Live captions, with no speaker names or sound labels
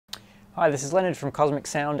Hi, this is Leonard from Kosmic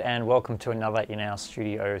Sound and welcome to another in our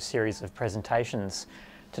studio series of presentations.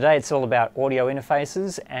 Today it's all about audio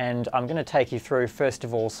interfaces and I'm going to take you through first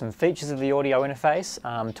of all some features of the audio interface,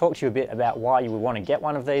 talk to you a bit about why you would want to get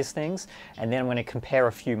one of these things, and then I'm going to compare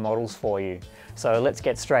a few models for you. So let's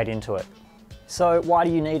get straight into it. So why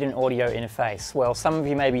do you need an audio interface? Well, some of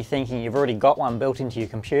you may be thinking you've already got one built into your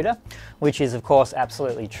computer, which is of course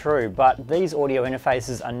absolutely true, but these audio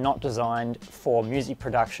interfaces are not designed for music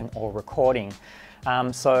production or recording.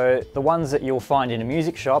 So the ones that you'll find in a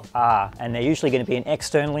music shop are, and they're usually going to be an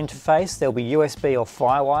external interface, there'll be USB or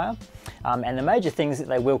Firewire, and the major things that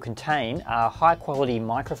they will contain are high quality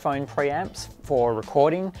microphone preamps for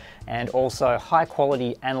recording and also high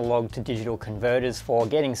quality analog to digital converters for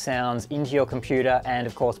getting sounds into your computer and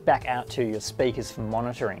of course back out to your speakers for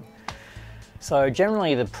monitoring. So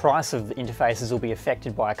generally the price of the interfaces will be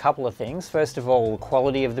affected by a couple of things. First of all, the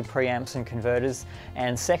quality of the preamps and converters,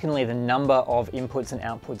 and secondly the number of inputs and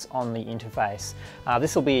outputs on the interface.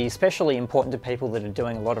 This will be especially important to people that are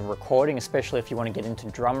doing a lot of recording, especially if you want to get into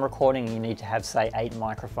drum recording and you need to have say 8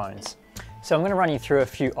 microphones. So I'm going to run you through a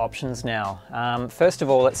few options now. First of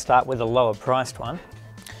all, let's start with a lower priced one.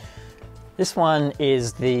 This one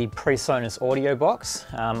is the Presonus Audio Box.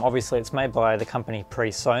 Obviously it's made by the company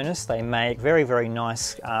Presonus. They make very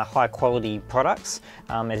nice high quality products.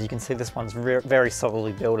 As you can see, this one's very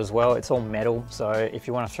solidly built as well. It's all metal, so if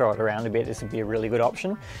you want to throw it around a bit, this would be a really good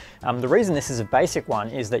option. The reason this is a basic one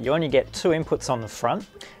is that you only get 2 inputs on the front,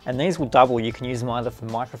 and these will double. You can use them either for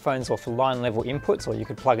microphones or for line level inputs, or you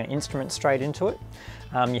could plug an instrument straight into it.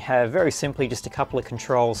 You have very simply just a couple of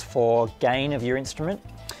controls for gain of your instrument.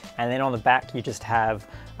 And then on the back you just have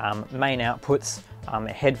main outputs, a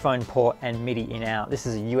headphone port and MIDI in out. This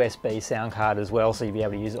is a USB sound card as well, so you'll be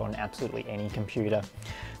able to use it on absolutely any computer.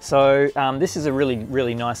 So this is a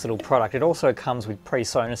really nice little product. It also comes with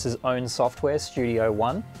Presonus's own software, Studio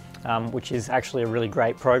One, which is actually a really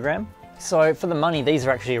great program. So for the money, these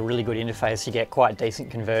are actually a really good interface. You get quite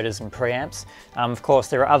decent converters and preamps. Of course,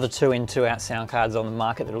 there are other 2-in, 2-out sound cards on the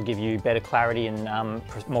market that will give you better clarity and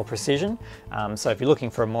more precision. So if you're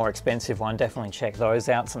looking for a more expensive one, definitely check those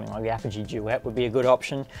out. Something like the Apogee Duet would be a good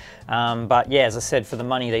option. But yeah, as I said, for the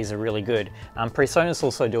money, these are really good. Presonus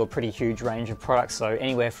also do a pretty huge range of products. So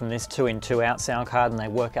anywhere from this 2-in, 2-out sound card, and they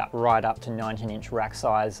work up right up to 19-inch rack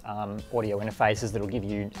size audio interfaces that'll give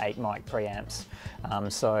you 8 mic preamps.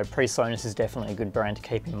 So Presonus is definitely a good brand to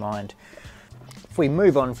keep in mind. If we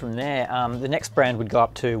move on from there, the next brand we'd go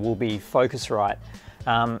up to will be Focusrite.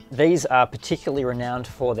 These are particularly renowned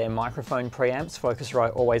for their microphone preamps.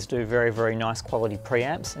 Focusrite always do very nice quality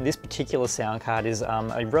preamps, and this particular sound card is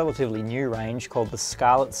a relatively new range called the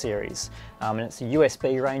Scarlett series, and it's a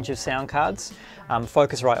USB range of sound cards.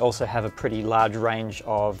 Focusrite also have a pretty large range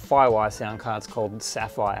of Firewire sound cards called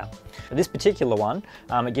Sapphire. For this particular one,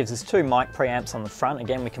 it gives us 2 mic preamps on the front.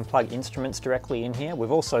 Again, we can plug instruments directly in here.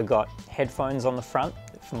 We've also got headphones on the front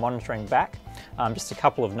for monitoring back. Just a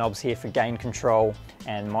couple of knobs here for gain control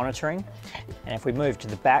and monitoring. And if we move to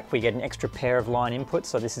the back, we get an extra pair of line inputs.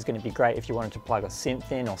 So this is going to be great if you wanted to plug a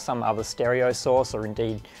synth in or some other stereo source, or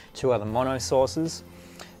indeed 2 other mono sources.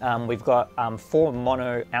 We've got 4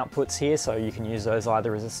 mono outputs here, so you can use those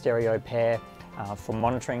either as a stereo pair for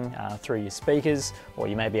monitoring through your speakers, or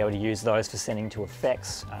you may be able to use those for sending to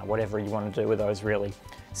effects, whatever you want to do with those really.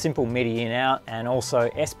 Simple MIDI in out, and also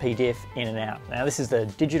SPDIF in and out. Now this is the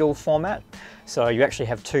digital format, so you actually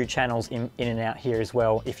have 2 channels in and out here as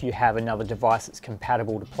well if you have another device that's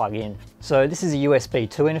compatible to plug in. So this is a USB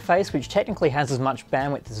 2 interface, which technically has as much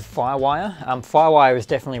bandwidth as a Firewire. Firewire is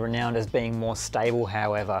definitely renowned as being more stable,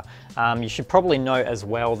 however. You should probably note as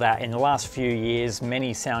well that in the last few years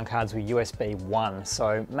many sound cards were USB 1,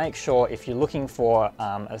 so make sure if you're looking for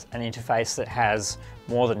an interface that has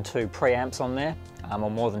more than 2 preamps on there, or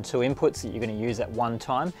more than 2 inputs that you're going to use at one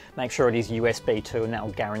time, make sure it is USB 2, and that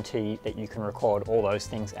will guarantee that you can record all those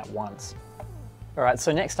things at once. Alright,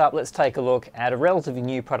 so next up let's take a look at a relatively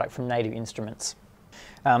new product from Native Instruments.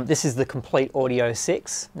 This is the Komplete Audio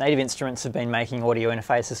 6. Native Instruments have been making audio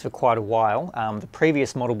interfaces for quite a while. The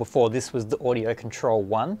previous model before this was the Audio Control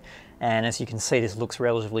 1, and as you can see this looks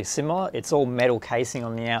relatively similar. It's all metal casing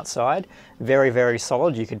on the outside, very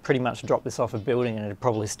solid. You could pretty much drop this off a building and it'd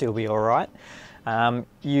probably still be alright.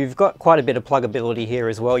 You've got quite a bit of pluggability here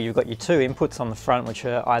as well. You've got your 2 inputs on the front, which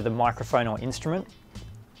are either microphone or instrument.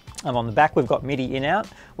 On the back we've got MIDI in out,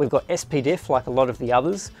 we've got SPDIF like a lot of the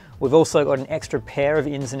others. We've also got an extra pair of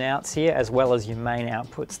ins and outs here, as well as your main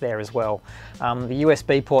outputs there as well. The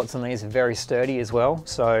USB ports on these are very sturdy as well,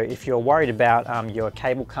 so if you're worried about your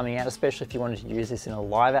cable coming out, especially if you wanted to use this in a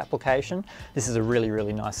live application, this is a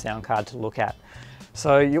really nice sound card to look at.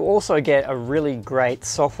 So you also get a really great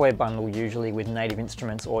software bundle usually with Native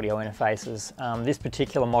Instruments audio interfaces. This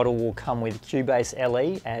particular model will come with Cubase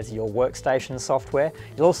LE as your workstation software.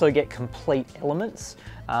 You'll also get Komplete Elements,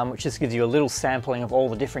 which just gives you a little sampling of all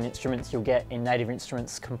the different instruments you'll get in Native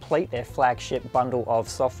Instruments Komplete, their flagship bundle of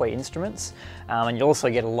software instruments. And you'll also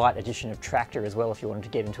get a light edition of Tractor as well if you wanted to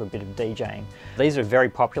get into a bit of DJing. These are a very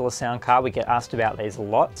popular sound card. We get asked about these a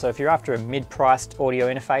lot. So if you're after a mid-priced audio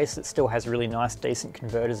interface that still has really nice, decent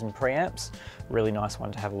converters and preamps, really nice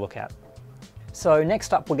one to have a look at. So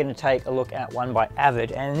next up we're going to take a look at one by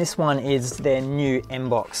Avid, and this one is their new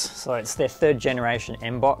M-Box. So it's their 3rd generation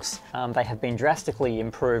M-Box. They have been drastically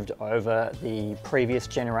improved over the previous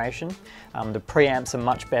generation. The preamps are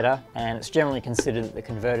much better, and it's generally considered that the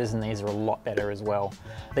converters in these are a lot better as well.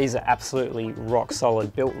 These are absolutely rock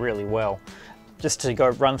solid, built really well. Just to go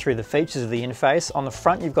run through the features of the interface, on the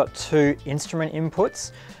front you've got 2 instrument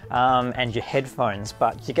inputs and your headphones,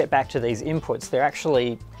 but to get back to these inputs, they're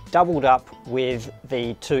actually doubled up with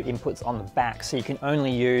the 2 inputs on the back, so you can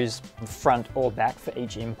only use front or back for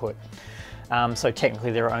each input. So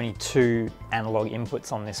technically there are only 2 analog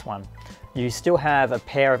inputs on this one. You still have a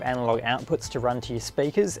pair of analog outputs to run to your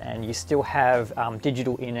speakers, and you still have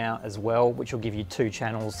digital in-out as well, which will give you 2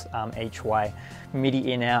 channels each way.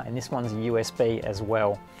 MIDI in-out, and this one's a USB as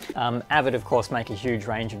well. Avid of course make a huge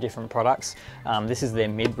range of different products. This is their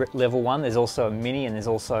mid-level one. There's also a Mini and there's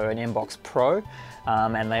also an M-Box Pro,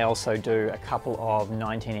 and they also do a couple of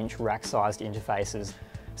 19-inch rack-sized interfaces.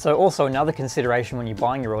 So also another consideration when you're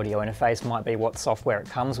buying your audio interface might be what software it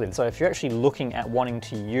comes with. So if you're actually looking at wanting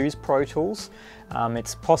to use Pro Tools,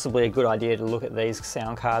 it's possibly a good idea to look at these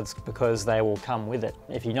sound cards because they will come with it.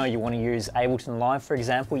 If you know you want to use Ableton Live, for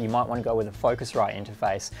example, you might want to go with a Focusrite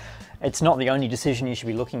interface. It's not the only decision you should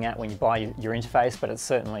be looking at when you buy your interface, but it's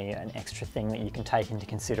certainly an extra thing that you can take into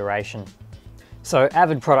consideration. So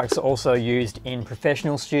Avid products are also used in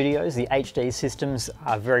professional studios. The HD systems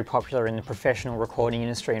are very popular in the professional recording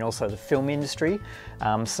industry and also the film industry.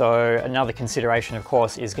 So another consideration of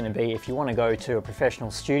course is going to be if you want to go to a professional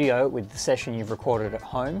studio with the session you've recorded at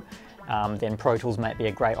home, then Pro Tools might be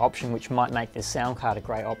a great option, which might make this sound card a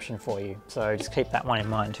great option for you. So just keep that one in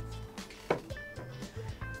mind.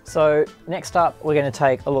 So next up we're going to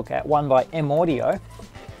take a look at one by M Audio.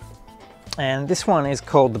 And this one is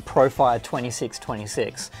called the Profire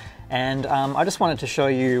 2626, and I just wanted to show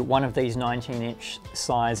you one of these 19-inch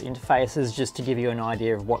size interfaces just to give you an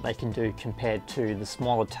idea of what they can do compared to the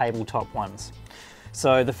smaller tabletop ones.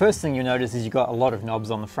 So the first thing you'll notice is you've got a lot of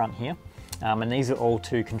knobs on the front here, and these are all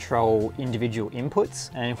to control individual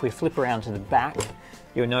inputs. And if we flip around to the back,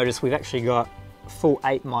 you'll notice we've actually got full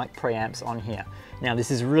 8 mic preamps on here. Now this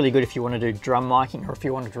is really good if you want to do drum miking or if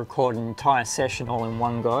you wanted to record an entire session all in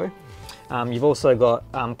one go. You've also got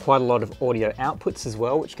quite a lot of audio outputs as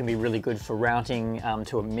well, which can be really good for routing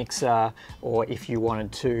to a mixer, or if you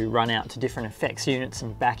wanted to run out to different effects units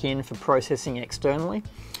and back in for processing externally.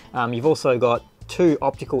 You've also got 2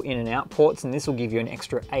 optical in and out ports, and this will give you an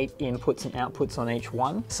extra 8 inputs and outputs on each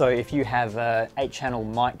one. So if you have a 8-channel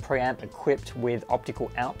mic preamp equipped with optical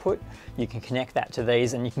output, you can connect that to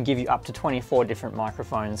these and you can give you up to 24 different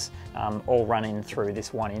microphones all running through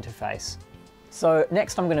this one interface. So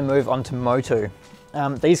next I'm going to move on to Motu.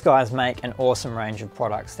 These guys make an awesome range of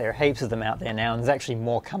products. There are heaps of them out there now, and there's actually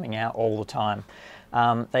more coming out all the time.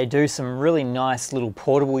 They do some really nice little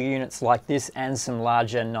portable units like this and some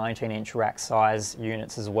larger 19-inch rack size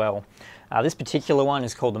units as well. This particular one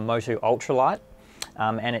is called the Motu Ultralite.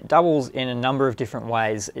 And it doubles in a number of different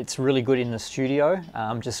ways. It's really good in the studio,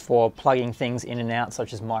 just for plugging things in and out,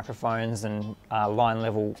 such as microphones and line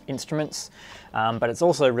level instruments. But it's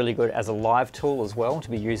also really good as a live tool as well, to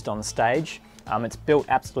be used on stage. It's built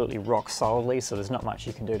absolutely rock solidly, so there's not much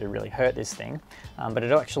you can do to really hurt this thing. But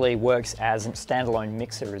it actually works as a standalone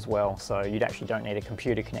mixer as well, so you actually don't need a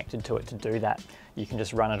computer connected to it to do that. You can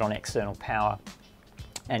just run it on external power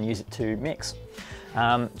and use it to mix.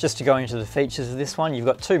 Just to go into the features of this one, you've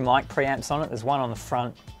got 2 mic preamps on it. There's one on the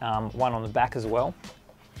front, one on the back as well.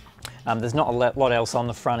 There's not a lot else on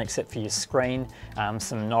the front except for your screen,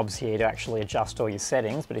 some knobs here to actually adjust all your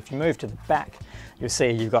settings, but if you move to the back, you'll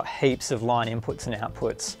see you've got heaps of line inputs and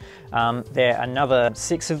outputs. There are another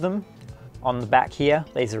 6 of them on the back here.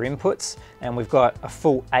 These are inputs, and we've got a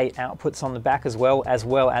full 8 outputs on the back as well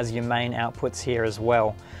as your main outputs here as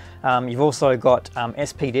well. You've also got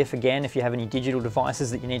SPDIF again if you have any digital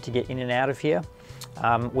devices that you need to get in and out of here.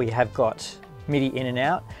 We have got MIDI in and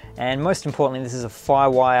out, And most importantly, this is a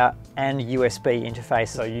Firewire and USB interface,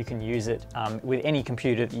 so you can use it with any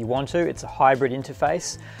computer that you want to. It's a hybrid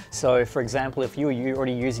interface. So for example, if you're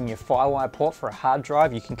already using your Firewire port for a hard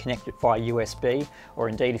drive, you can connect it via USB, or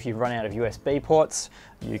indeed if you've run out of USB ports,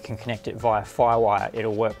 you can connect it via Firewire.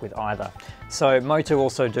 It'll work with either. So Motu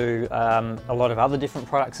also do a lot of other different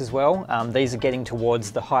products as well. These are getting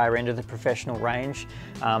towards the higher end of the professional range.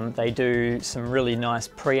 They do some really nice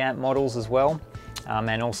preamp models as well.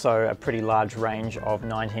 And also a pretty large range of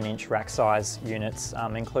 19-inch rack size units,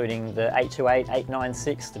 including the 828,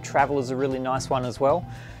 896. The Traveler's a really nice one as well.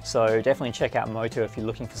 So definitely check out Moto if you're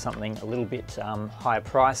looking for something a little bit higher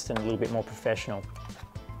priced and a little bit more professional.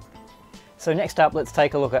 So next up, let's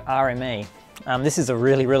take a look at RME. This is a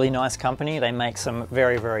really nice company. They make some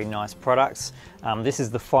very nice products. This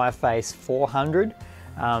is the Fireface 400.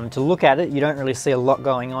 To look at it, you don't really see a lot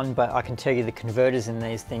going on, but I can tell you the converters in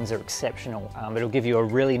these things are exceptional. It'll give you a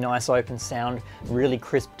really nice open sound, really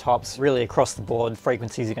crisp tops, really across the board.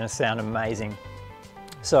 Frequencies are going to sound amazing.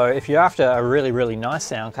 So if you're after a really nice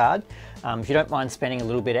sound card, if you don't mind spending a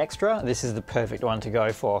little bit extra, this is the perfect one to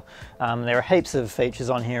go for. There are heaps of features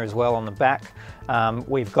on here as well on the back.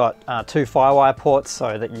 We've got 2 Firewire ports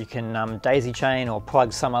so that you can daisy chain or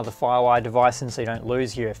plug some other Firewire device in so you don't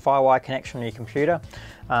lose your Firewire connection on your computer.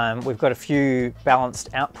 We've got a few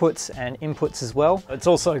balanced outputs and inputs as well. It's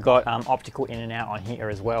also got optical in and out on here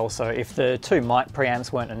as well, so if the 2 mic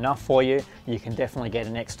preamps weren't enough for you, you can definitely get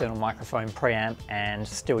an external microphone preamp and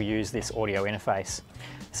still use this audio interface.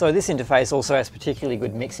 So this interface also has particularly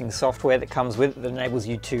good mixing software that comes with it that enables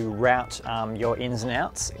you to route your ins and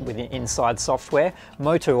outs within inside software.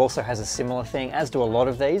 Motu also has a similar thing, as do a lot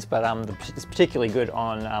of these, but it's particularly good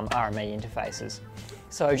on RME interfaces.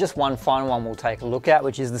 So just one final one we'll take a look at,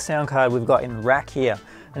 which is the sound card we've got in the rack here.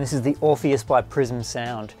 And this is the Orpheus by Prism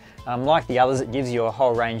Sound. Like the others, it gives you a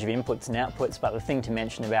whole range of inputs and outputs, but the thing to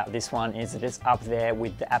mention about this one is that it's up there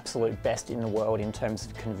with the absolute best in the world in terms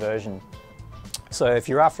of conversion. So if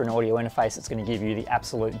you're after an audio interface that's going to give you the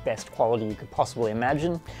absolute best quality you could possibly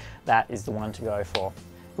imagine, that is the one to go for.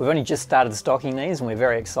 We've only just started stocking these and we're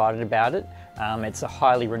very excited about it. It's a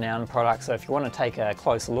highly renowned product, so if you want to take a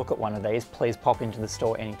closer look at one of these, please pop into the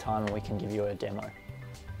store anytime and we can give you a demo.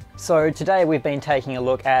 So today we've been taking a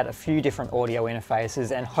look at a few different audio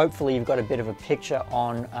interfaces, and hopefully you've got a bit of a picture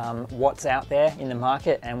on what's out there in the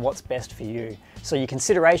market and what's best for you. So your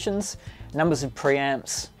considerations: numbers of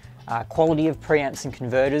preamps, quality of preamps and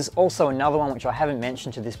converters. Also another one which I haven't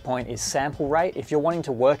mentioned to this point is sample rate. If you're wanting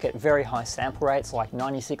to work at very high sample rates like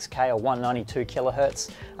 96K or 192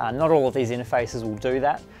 kilohertz, not all of these interfaces will do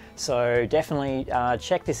that. So definitely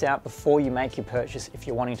check this out before you make your purchase if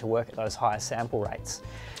you're wanting to work at those higher sample rates.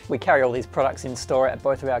 We carry all these products in store at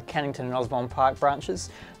both of our Cannington and Osborne Park branches,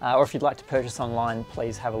 or if you'd like to purchase online,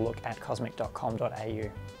 please have a look at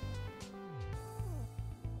cosmic.com.au.